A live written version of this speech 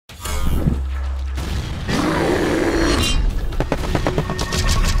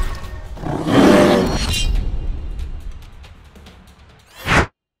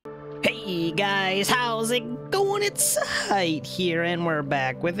guys, how's it going? It's Zahait here, and we're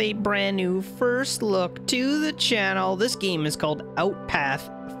back with a brand new first look to the channel. This game is called Outpath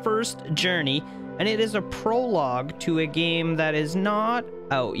First Journey, and it is a prologue to a game that is not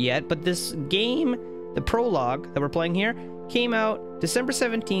out yet, but this game, the prologue that we're playing here, came out December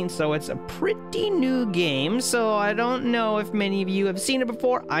 17th, so it's a pretty new game, so I don't know if many of you have seen it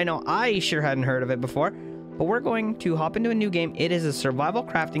before. I know I sure hadn't heard of it before, but we're going to hop into a new game. It is a survival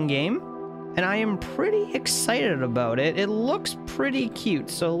crafting game, and I am pretty excited about it. It looks pretty cute,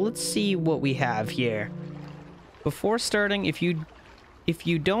 so let's see what we have here. Before starting, if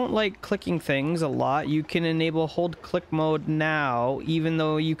you don't like clicking things a lot, you can enable hold click mode now, even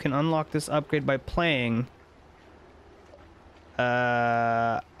though you can unlock this upgrade by playing.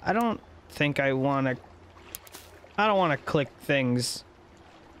 I don't think I don't want to click things.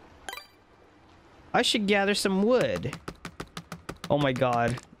 I should gather some wood. Oh my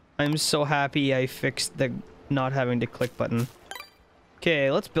god. I'm so happy I fixed the not having to click button. Okay,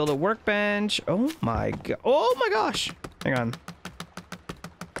 let's build a workbench. Oh my god. Oh my gosh. Hang on.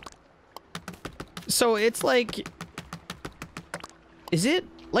 So it's like... Is it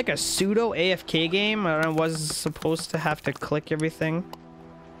like a pseudo AFK game? I was supposed to have to click everything.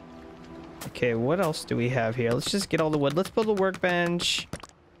 Okay, what else do we have here? Let's just get all the wood. Let's build a workbench.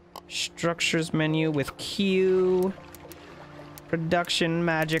 Structures menu with Q. Production,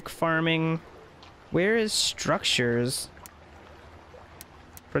 magic, farming. Where is structures?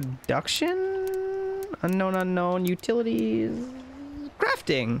 Production? Unknown, unknown. Utilities.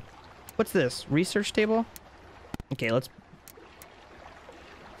 Crafting. What's this? Research table? Okay, let's...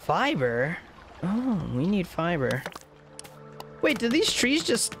 Fiber? Oh, we need fiber. Wait, did these trees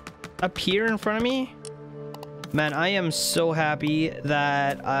just appear in front of me? Man, I am so happy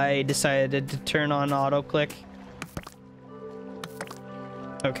that I decided to turn on auto-click.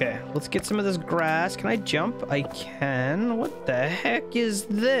 Okay, let's get some of this grass. Can I jump? I can. What the heck is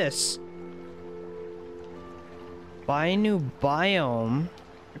this? Buy new biome.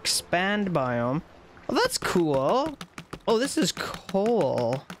 Expand biome. Oh, that's cool. Oh, this is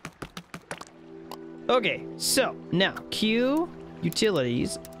coal. Okay, so now Q,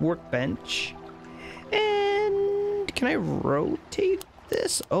 utilities, workbench, and can I rotate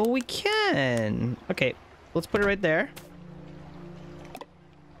this? Oh, we can. Okay, let's put it right there.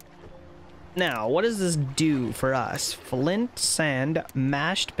 Now, what does this do for us? Flint, sand,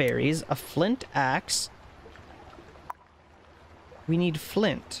 mashed berries, a flint axe. We need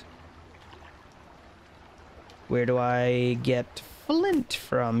flint. Where do I get flint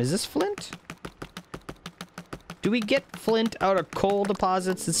from? Is this flint? Do we get flint out of coal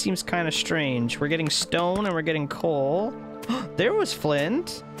deposits? It seems kind of strange. We're getting stone and we're getting coal. There was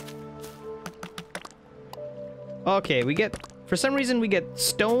flint. Okay, we get... For some reason, we get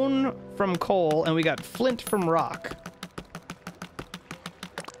stone from coal and we got flint from rock.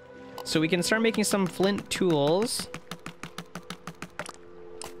 So we can start making some flint tools.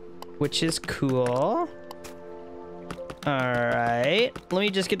 Which is cool. Alright. Let me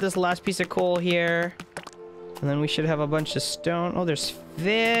just get this last piece of coal here. And then we should have a bunch of stone. Oh, there's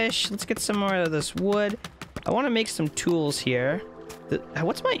fish. Let's get some more of this wood. I want to make some tools here.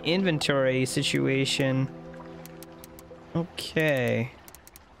 What's my inventory situation? Okay.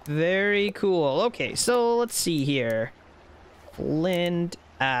 Very cool. Okay, so let's see here. Flint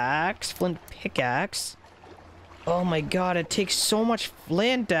axe. Flint pickaxe. Oh my god, it takes so much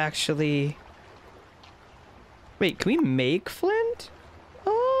flint, actually. Wait, can we make flint?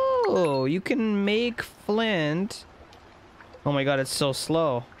 Oh, you can make flint. Oh my god, it's so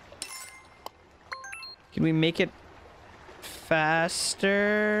slow. Can we make it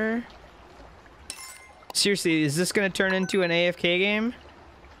faster? Seriously, is this gonna turn into an AFK game?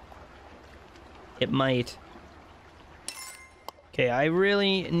 It might. Okay, I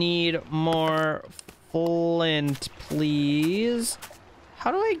really need more flint, please.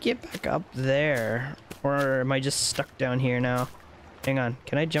 How do I get back up there? Or am I just stuck down here now? Hang on,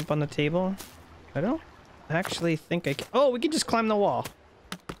 can I jump on the table? I don't actually think I can. Oh, we can just climb the wall.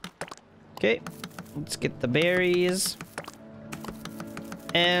 Okay, let's get the berries.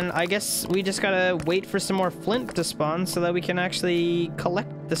 And I guess we just gotta wait for some more flint to spawn so that we can actually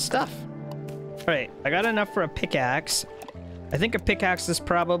collect the stuff. Alright, I got enough for a pickaxe. I think a pickaxe is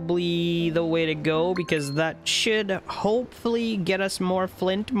probably the way to go because that should hopefully get us more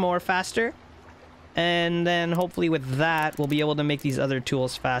flint more faster. And then hopefully with that, we'll be able to make these other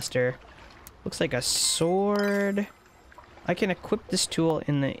tools faster. Looks like a sword. I can equip this tool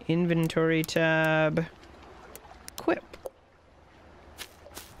in the inventory tab. Equip.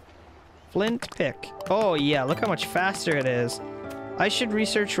 Flint pick. Oh yeah, look how much faster it is. I should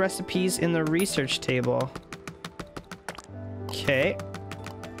research recipes in the research table. Okay.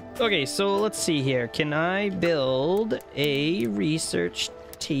 Okay, so let's see here. Can I build a research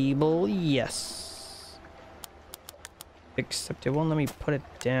table? Yes. Except it won't let me put it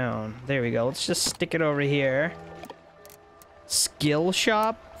down. There we go. Let's just stick it over here. Skill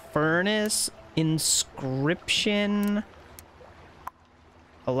shop, furnace, inscription.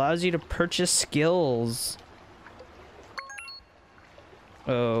 Allows you to purchase skills.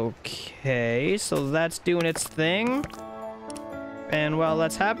 Okay, so that's doing its thing. And while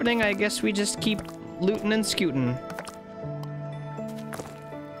that's happening, I guess we just keep looting and scooting.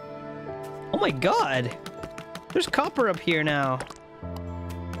 Oh my god! There's copper up here now.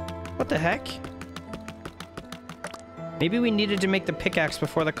 What the heck? Maybe we needed to make the pickaxe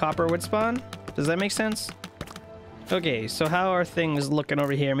before the copper would spawn? Does that make sense? Okay, so how are things looking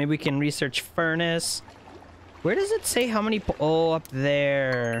over here? Maybe we can research furnace. Where does it say how many... Oh, up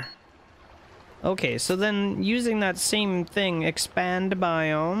there. Okay, so then using that same thing, expand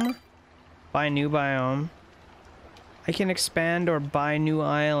biome. Buy new biome. I can expand or buy new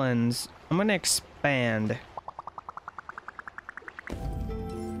islands. I'm gonna expand.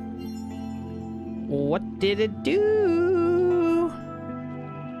 What did it do?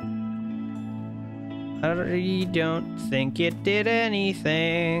 I don't think it did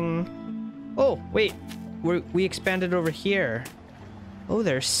anything. Oh, wait. We expanded over here. Oh,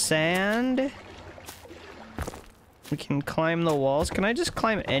 there's sand. We can climb the walls. Can I just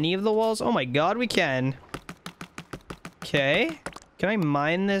climb any of the walls? Oh my god, we can. Okay. Can I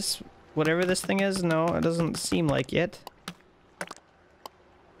mine this, whatever this thing is? No, it doesn't seem like it.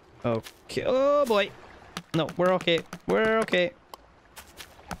 Okay. Oh boy. No, we're okay. We're okay.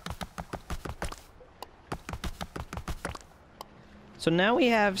 So now we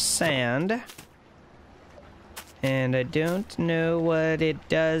have sand. And I don't know what it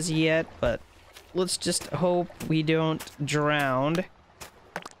does yet, but let's just hope we don't drown.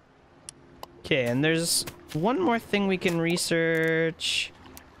 Okay, and there's one more thing we can research.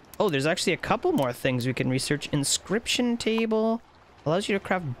 Oh, there's actually a couple more things we can research. Inscription table. Allows you to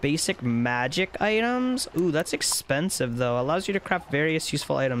craft basic magic items. Ooh, that's expensive though. Allows you to craft various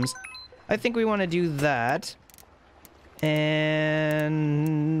useful items. I think we want to do that.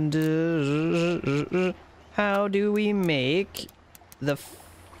 And... how do we make the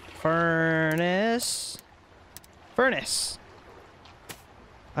furnace? Furnace!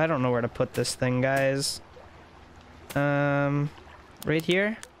 I don't know where to put this thing, guys. Right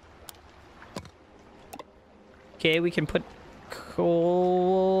here? Okay, we can put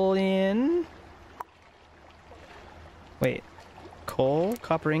coal in. Wait. Coal?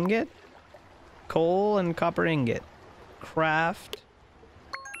 Copper ingot? Coal and copper ingot. Craft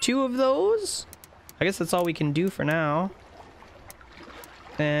 2 of those? I guess that's all we can do for now.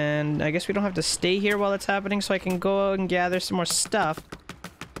 And I guess we don't have to stay here while it's happening, so I can go and gather some more stuff.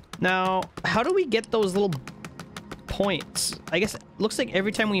 Now, how do we get those little points? I guess it looks like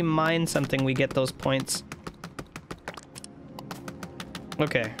every time we mine something, we get those points.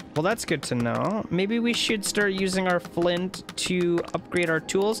 Okay, well that's good to know. Maybe we should start using our flint to upgrade our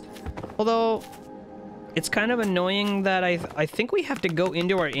tools. Although, it's kind of annoying that I think we have to go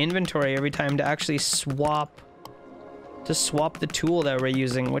into our inventory every time to actually swap the tool that we're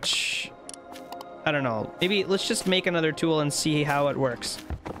using, which I don't know. Maybe let's just make another tool and see how it works.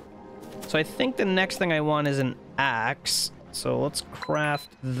 So I think the next thing I want is an axe. So let's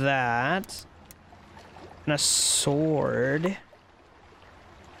craft that. And a sword.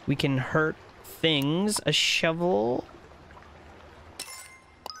 We can hurt things. A shovel.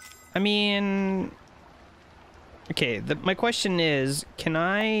 I mean... Okay, my question is, can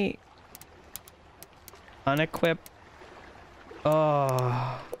I unequip?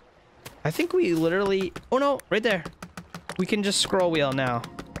 Oh, I think we literally... Oh no, right there. We can just scroll wheel now.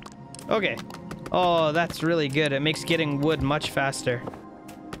 Okay. Oh, that's really good. It makes getting wood much faster.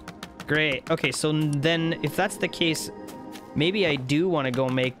 Great. Okay, so then if that's the case, maybe I do want to go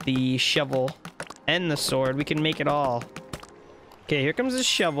make the shovel and the sword. We can make it all. Okay, here comes the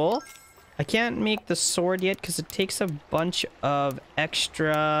shovel. I can't make the sword yet because it takes a bunch of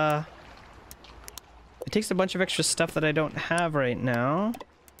extra... It takes a bunch of extra stuff that I don't have right now.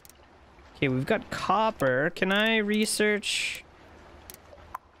 Okay, we've got copper. Can I research...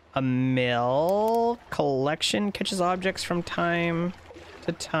 A mill? Collection catches objects from time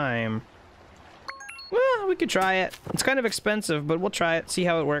to time. Well, we could try it. It's kind of expensive, but we'll try it. See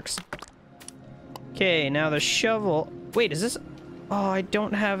how it works. Okay, now the shovel... Wait, is this... Oh, I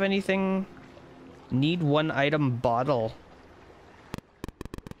don't have anything. Need 1 item bottle.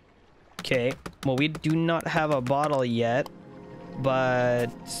 Okay. Well, we do not have a bottle yet. but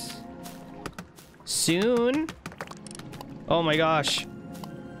soon. Oh my gosh.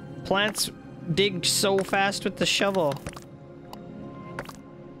 Plants dig so fast with the shovel.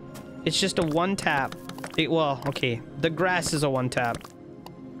 It's just a one tap. Well, okay. The grass is a one tap.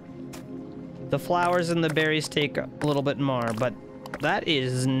 The flowers and the berries take a little bit more, but that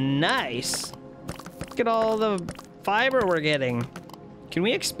is nice. Look at all the fiber we're getting. Can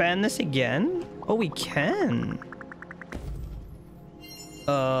we expand this again? Oh, we can.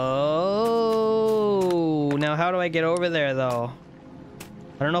 Oh, now how do I get over there though?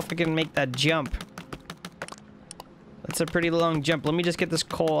 I don't know if I can make that jump. That's a pretty long jump. Let me just get this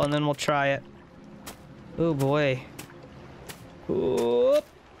coal and then we'll try it. Oh boy. Oop.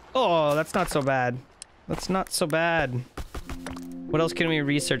 Oh, that's not so bad. That's not so bad. What else can we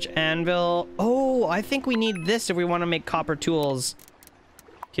research? Anvil. Oh, I think we need this if we want to make copper tools.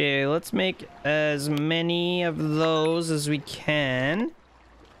 Okay, let's make as many of those as we can.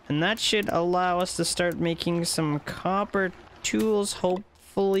 And that should allow us to start making some copper tools,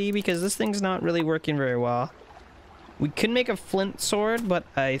 hopefully, because this thing's not really working very well. We could make a flint sword, but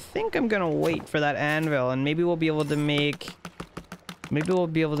I think I'm gonna wait for that anvil, and maybe we'll be able to make... Maybe we'll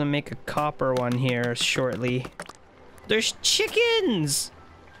be able to make a copper one here shortly. There's chickens!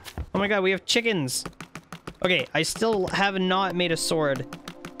 Oh my god, we have chickens. Okay, I still have not made a sword.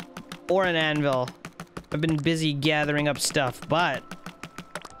 Or an anvil. I've been busy gathering up stuff, but...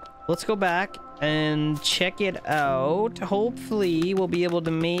 Let's go back and check it out. Hopefully, we'll be able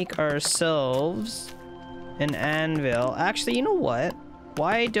to make ourselves an anvil. Actually, you know what?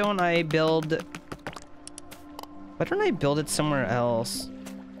 Why don't I build it somewhere else?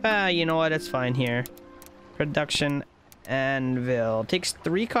 You know what? It's fine here. Production anvil. Takes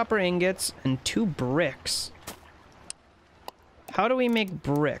 3 copper ingots and 2 bricks. How do we make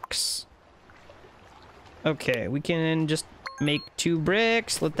bricks? Okay, we can just make 2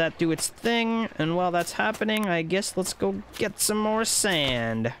 bricks. Let that do its thing. And while that's happening, I guess let's go get some more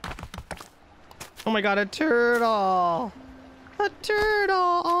sand. Oh my god, a turtle! A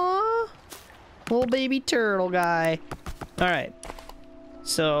turtle! Aww! Little baby turtle guy. Alright.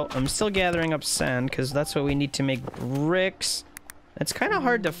 So, I'm still gathering up sand, because that's what we need to make bricks. It's kind of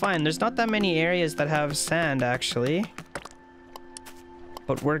hard to find. There's not that many areas that have sand, actually.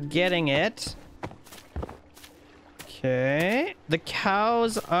 But we're getting it. Okay. The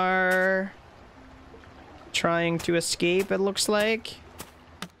cows are trying to escape, it looks like.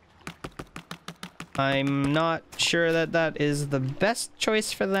 I'm not sure that that is the best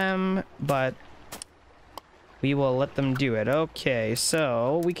choice for them, but we will let them do it. Okay,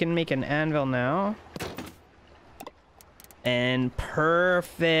 so we can make an anvil now. And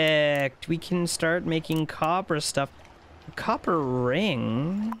perfect! We can start making copper stuff. Copper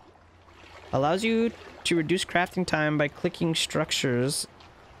ring allows you to reduce crafting time by clicking structures.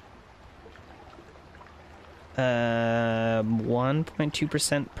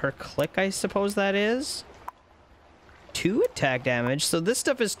 1.2% per click, I suppose that is. 2 attack damage, so this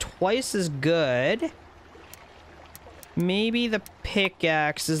stuff is twice as good. Maybe the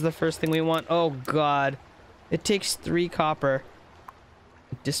pickaxe is the first thing we want. Oh god. It takes 3 copper.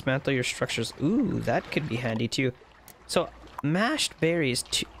 Dismantle your structures. Ooh, that could be handy too. So, mashed berries,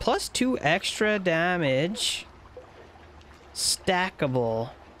 plus 2 extra damage.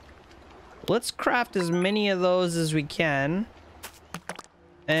 Stackable. Let's craft as many of those as we can.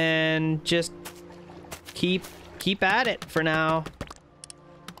 And just keep at it for now.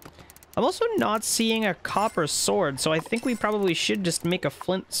 I'm also not seeing a copper sword, so I think we probably should just make a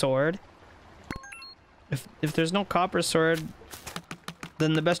flint sword. If there's no copper sword,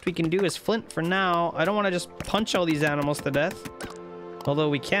 then the best we can do is flint for now. I don't want to just punch all these animals to death. Although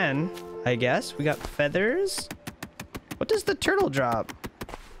we can, I guess. We got feathers. What does the turtle drop?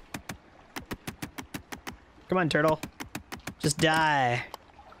 Come on, turtle. Just die.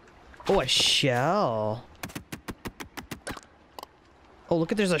 Oh, a shell. Oh,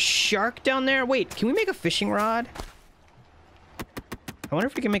 look at, there's a shark down there. Wait, can we make a fishing rod? I wonder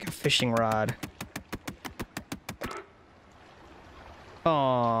if we can make a fishing rod.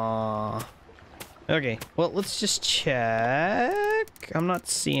 Aww. Okay, well, let's just check. I'm not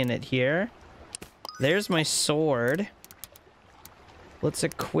seeing it here. There's my sword. Let's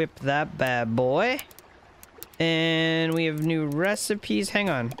equip that bad boy. And we have new recipes. Hang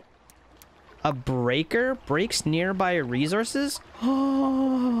on. A breaker breaks nearby resources?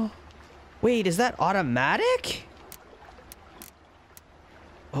 Oh, wait, is that automatic?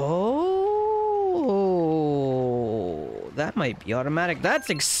 Oh, that might be automatic. That's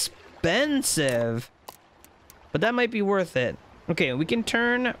expensive, but that might be worth it. Okay, we can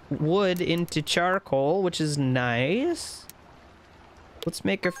turn wood into charcoal, which is nice. Let's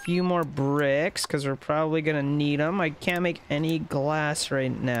make a few more bricks, because we're probably gonna need them. I can't make any glass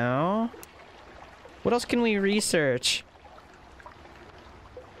right now. What else can we research?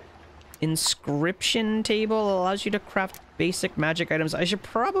 Inscription table allows you to craft basic magic items. I should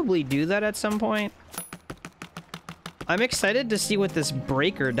probably do that at some point. I'm excited to see what this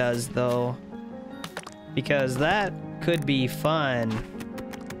breaker does, though, because that could be fun.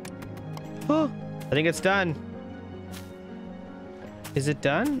 Oh, I think it's done. Is it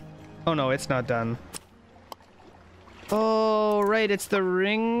done? Oh no, it's not done. Oh, right, it's the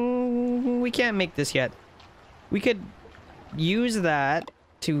ring. We can't make this yet. We could use that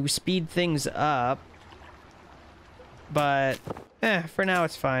to speed things up, but for now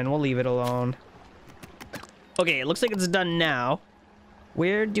it's fine. We'll leave it alone. Okay, it looks like it's done now.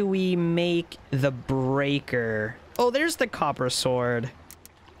 Where do we make the breaker? Oh, there's the copper sword.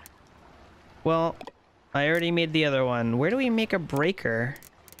 Well, I already made the other one. Where do we make a breaker?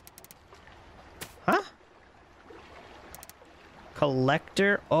 Huh?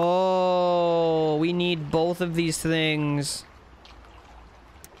 Collector? Oh, we need both of these things.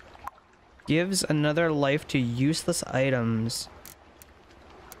 Gives another life to useless items.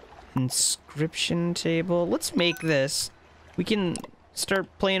 Inscription table. Let's make this. We can start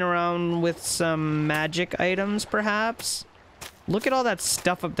playing around with some magic items, perhaps. Look at all that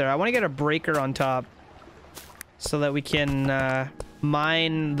stuff up there. I want to get a breaker on top so that we can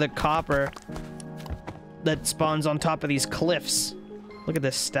mine the copper that spawns on top of these cliffs. Look at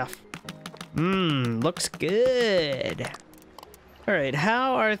this stuff. Looks good. All right,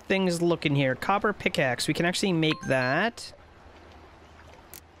 how are things looking here? Copper pickaxe. We can actually make that.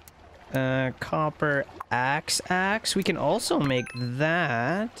 Copper axe. We can also make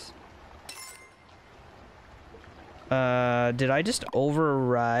that. Did I just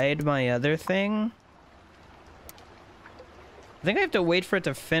override my other thing? I think I have to wait for it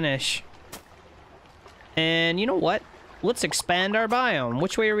to finish. And you know what? Let's expand our biome.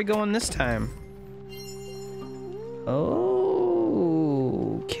 Which way are we going this time?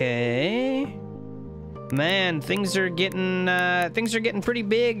 Okay. Man, things are getting pretty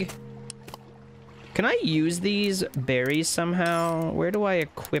big. Can I use these berries somehow? Where do I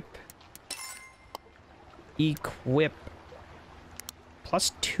equip? Equip.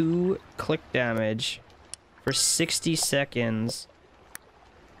 +2 click damage for 60 seconds.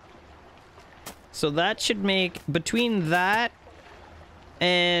 So that should make, between that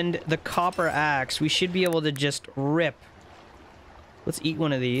and the copper axe, we should be able to just rip. Let's eat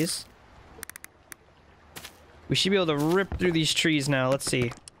one of these. We should be able to rip through these trees now. Let's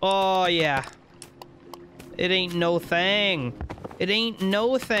see. Oh, yeah. It ain't no thing. It ain't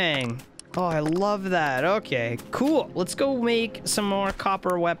no thing. Oh, I love that. Okay, cool. Let's go make some more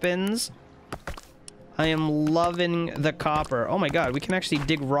copper weapons. I am loving the copper. Oh my god, we can actually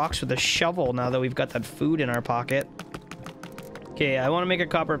dig rocks with a shovel now that we've got that food in our pocket. Okay, I want to make a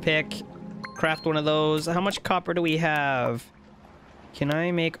copper pick. Craft one of those. How much copper do we have? Can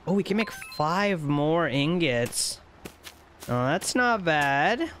I make... Oh, we can make 5 more ingots. Oh, that's not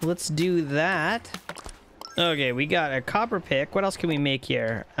bad. Let's do that. Okay, we got a copper pick. What else can we make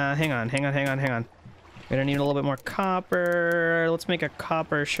here? Hang on. We're gonna need a little bit more copper. Let's make a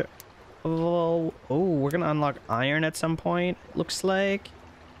copper... Oh, we're gonna unlock iron at some point, looks like.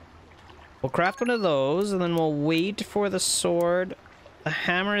 We'll craft one of those, and then we'll wait for the sword. The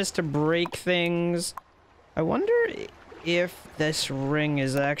hammer is to break things. I wonder if this ring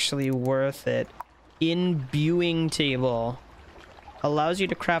is actually worth it. Imbuing table. Allows you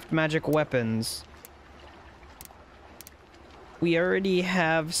to craft magic weapons. We already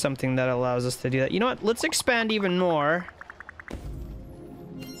have something that allows us to do that. You know what? Let's expand even more.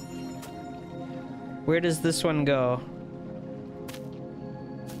 Where does this one go?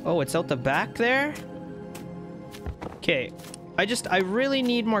 Oh, it's out the back there? Okay. I really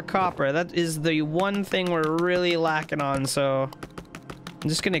need more copper. That is the one thing we're really lacking on, so I'm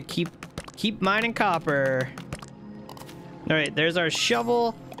just gonna keep mining copper. Alright, there's our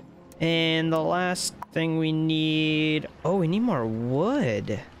shovel. And the last thing we need... Oh, we need more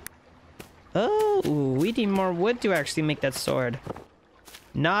wood. Oh, we need more wood to actually make that sword.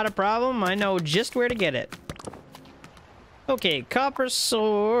 Not a problem. I know just where to get it. Okay, copper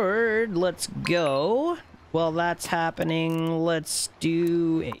sword. Let's go. While that's happening, let's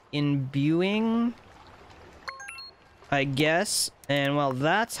do imbuing, I guess. And while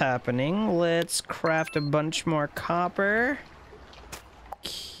that's happening, let's craft a bunch more copper.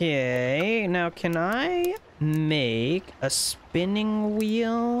 Okay, now can I make a spinning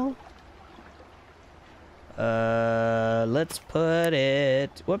wheel? Let's put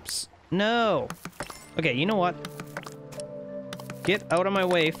it... Whoops. No. Okay, you know what? Get out of my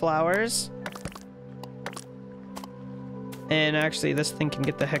way, flowers. And actually, this thing can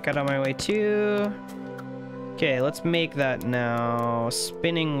get the heck out of my way, too. Okay, let's make that now.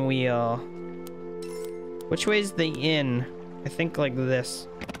 Spinning wheel. Which way's the in? I think like this.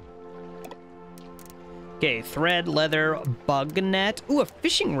 Okay, thread, leather, bug net. Ooh, a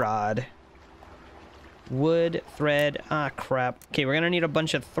fishing rod. Wood, thread. Ah, crap. Okay, we're gonna need a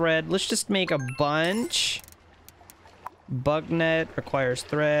bunch of thread. Let's just make a bunch. Bug net requires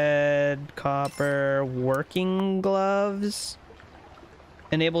thread, copper, working gloves.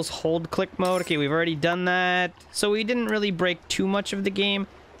 Enables hold click mode. Okay, we've already done that. So we didn't really break too much of the game.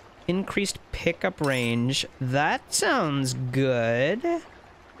 Increased pickup range. That sounds good.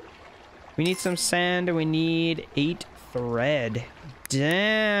 We need some sand and we need 8 thread.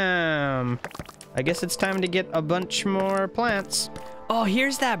 Damn. I guess it's time to get a bunch more plants. Oh,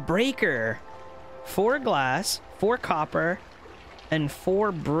 here's that breaker. 4 glass, 4 copper, and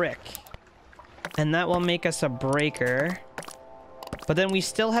 4 brick. And that will make us a breaker. But then we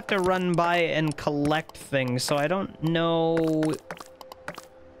still have to run by and collect things, so I don't know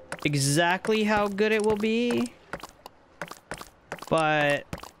exactly how good it will be. But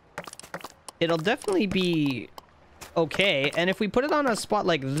it'll definitely be okay. And if we put it on a spot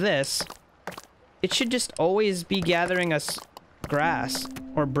like this, it should just always be gathering us grass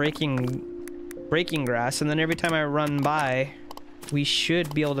or breaking grass, and then every time I run by, we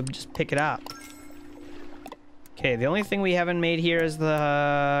should be able to just pick it up. Okay, the only thing we haven't made here is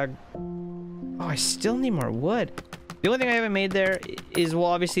the... Oh, I still need more wood. The only thing I haven't made there is, well,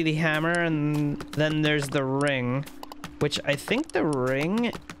 obviously the hammer, and then there's the ring, which I think the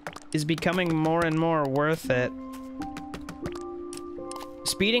ring is becoming more and more worth it.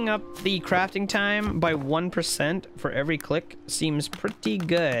 Speeding up the crafting time by 1% for every click seems pretty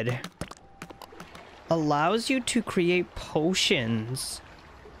good. Allows you to create potions.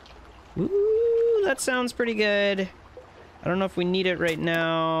 Ooh, that sounds pretty good. I don't know if we need it right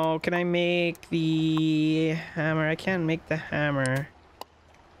now. Can I make the hammer? I can't make the hammer.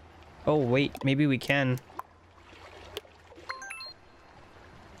 Oh, wait. Maybe we can.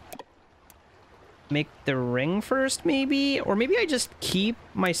 Make the ring first, maybe? Or maybe I just keep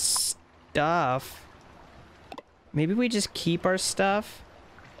my stuff. Maybe we just keep our stuff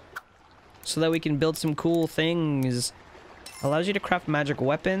so that we can build some cool things. Allows you to craft magic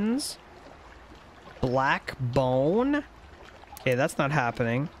weapons. Black bone. Okay, that's not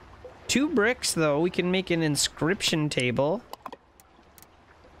happening. 2 bricks, though. We can make an inscription table.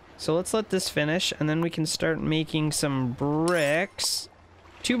 So let's let this finish, and then we can start making some bricks.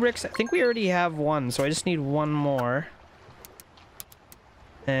 2 bricks. I think we already have 1, so I just need 1 more.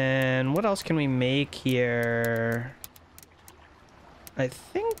 And what else can we make here? I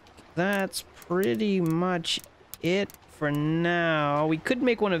think that's pretty much it for now. We could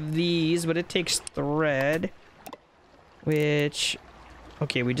make one of these, but it takes thread. Which...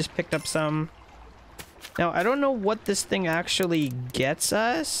 Okay, we just picked up some. Now, I don't know what this thing actually gets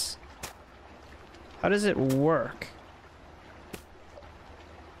us. How does it work?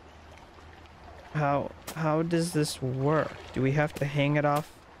 How does this work? Do we have to hang it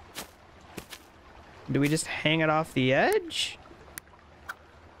off? Do we just hang it off the edge?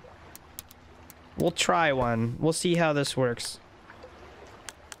 We'll try one. We'll see how this works.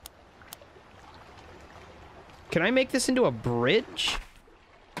 Can I make this into a bridge?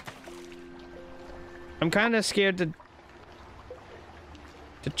 I'm kind of scared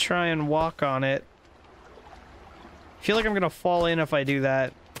to try and walk on it. I feel like I'm gonna fall in if I do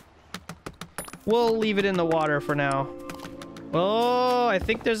that. We'll leave it in the water for now. Oh, I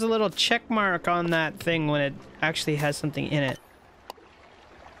think there's a little check mark on that thing when it actually has something in it.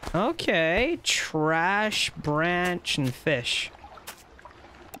 Okay, trash, branch, and fish.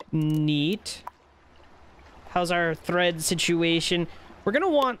 Neat. How's our thread situation? We're gonna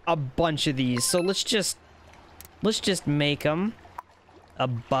want a bunch of these, so let's just make them. A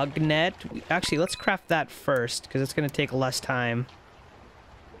bug net. Actually, let's craft that first, because it's gonna take less time.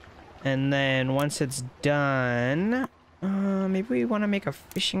 And then once it's done, maybe we want to make a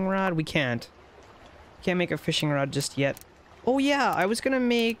fishing rod. We can't. Can't make a fishing rod just yet. Oh yeah, I was gonna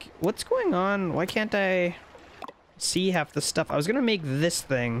make... What's going on? Why can't I see half the stuff? I was gonna make this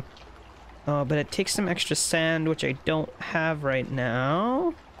thing. Oh, but it takes some extra sand, which I don't have right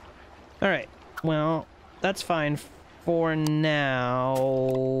now. Alright, well, that's fine for now.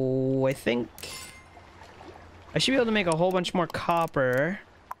 I think I should be able to make a whole bunch more copper.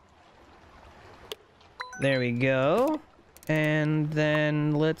 There we go. And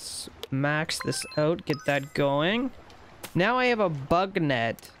then let's max this out, get that going. Now I have a bug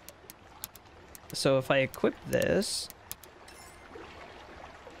net. So if I equip this,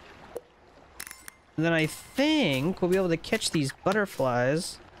 then I think we'll be able to catch these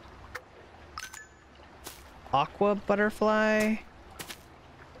butterflies. Aqua butterfly.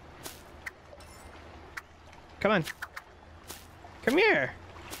 Come on. Come here.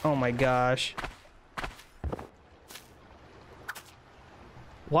 Oh my gosh.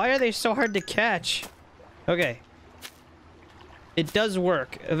 Why are they so hard to catch? Okay. It does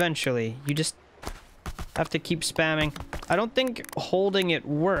work eventually. You just have to keep spamming. I don't think holding it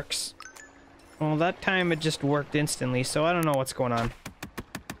works. Well, that time it just worked instantly, so I don't know what's going on.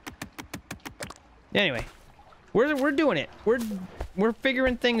 Anyway, we're doing it. We're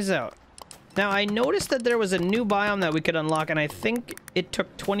figuring things out. Now, I noticed that there was a new biome that we could unlock, and I think it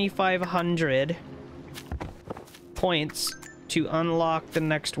took 2,500 points to unlock the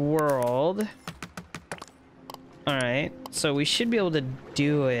next world. Alright, so we should be able to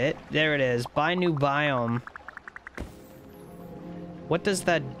do it. There it is. Buy new biome. What does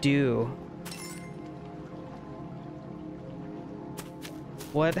that do?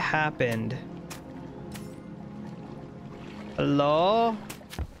 What happened? Hello?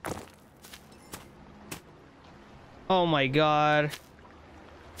 Oh my god.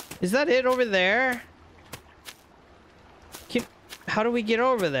 Is that it over there? How do we get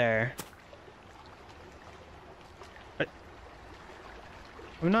over there?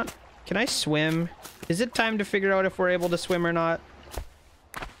 I'm not... Can I swim? Is it time to figure out if we're able to swim or not?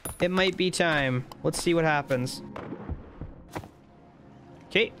 It might be time. Let's see what happens.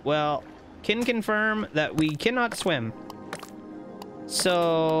 Okay, well, can confirm that we cannot swim.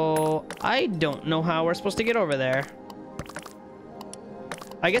 So, I don't know how we're supposed to get over there.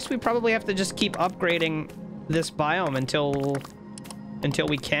 I guess we probably have to just keep upgrading this biome until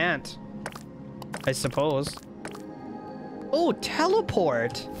we can't. I suppose. Oh,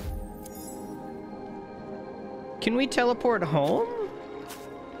 teleport! Can we teleport home?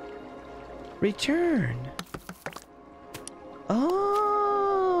 Return.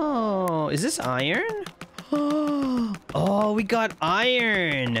 Oh, is this iron? Oh, we got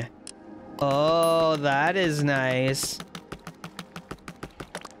iron. Oh, that is nice.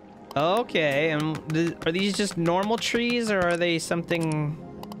 Okay, are these just normal trees or are they something?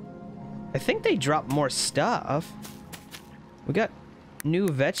 I think they drop more stuff. We got new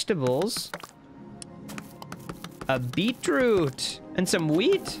vegetables. A beetroot and some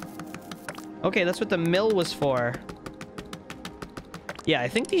wheat. Okay, that's what the mill was for. Yeah, I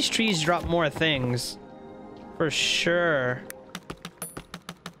think these trees drop more things. For sure.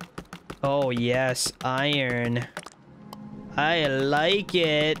 Oh, yes, iron. I like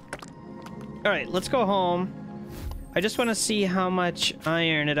it. All right, let's go home. I just want to see how much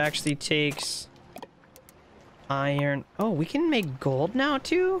iron it actually takes. Iron. Oh, we can make gold now,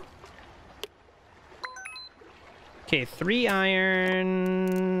 too? Okay, 3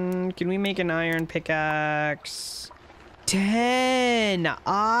 iron. Can we make an iron pickaxe? 10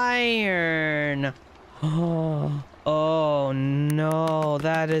 iron. Oh no,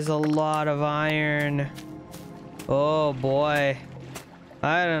 that is a lot of iron. Oh boy.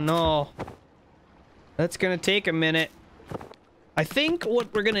 I don't know. That's gonna take a minute. I think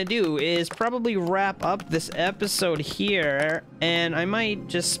what we're gonna do is probably wrap up this episode here, and I might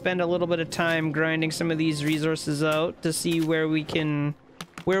just spend a little bit of time grinding some of these resources out to see where we can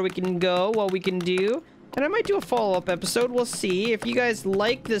go, what we can do. And I might do a follow-up episode. We'll see. If you guys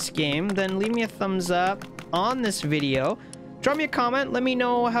like this game, then leave me a thumbs up on this video. Drop me a comment. Let me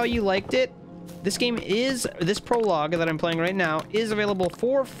know how you liked it. This prologue that I'm playing right now is available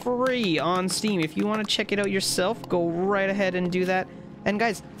for free on Steam. If you want to check it out yourself, go right ahead and do that. And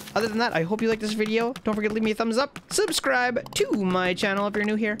guys, other than that, I hope you liked this video. Don't forget to leave me a thumbs up. Subscribe to my channel if you're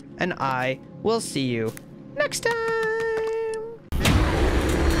new here. And I will see you next time.